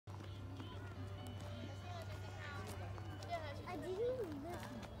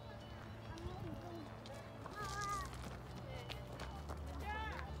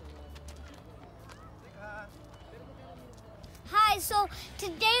guys, so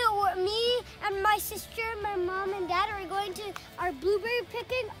today me and my sister, my mom and dad are going to our blueberry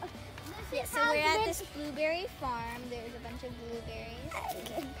picking. Yeah, so we're at this blueberry farm. There's a bunch of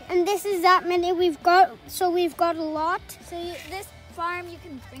blueberries. And this is that many we've got, so we've got a lot. So this farm, you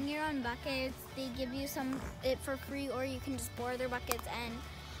can bring your own buckets. They give you it for free, or you can just borrow their buckets,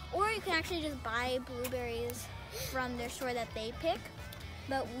 or you can actually just buy blueberries from their store that they pick.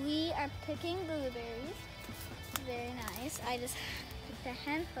 But we are picking blueberries. Very nice. I just picked a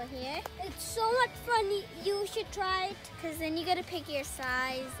handful here. It's so much fun. You should try it. Because then you got to pick your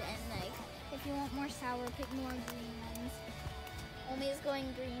size, and like if you want more sour, pick more green ones. Omi is going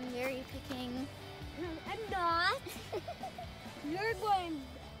green. Where are you picking? No, I'm not. You're going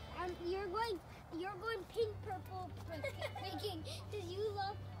pink, purple picking. Because you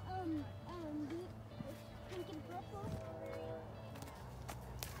love pink and purple.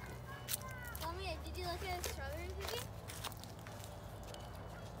 Omi, did you look at strawberry picking?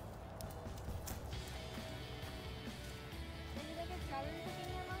 Did you look at strawberry picking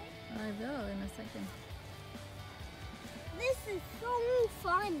yet, Mommy? I will in a second. This is so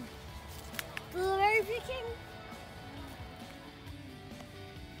fun. Blueberry picking.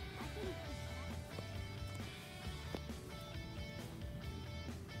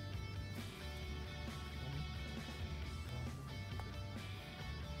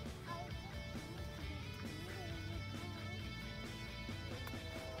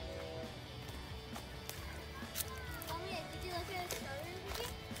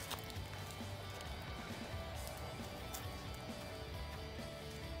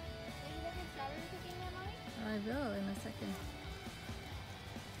 I will in a second.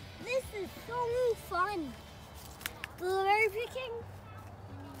 This is so fun. Blueberry picking.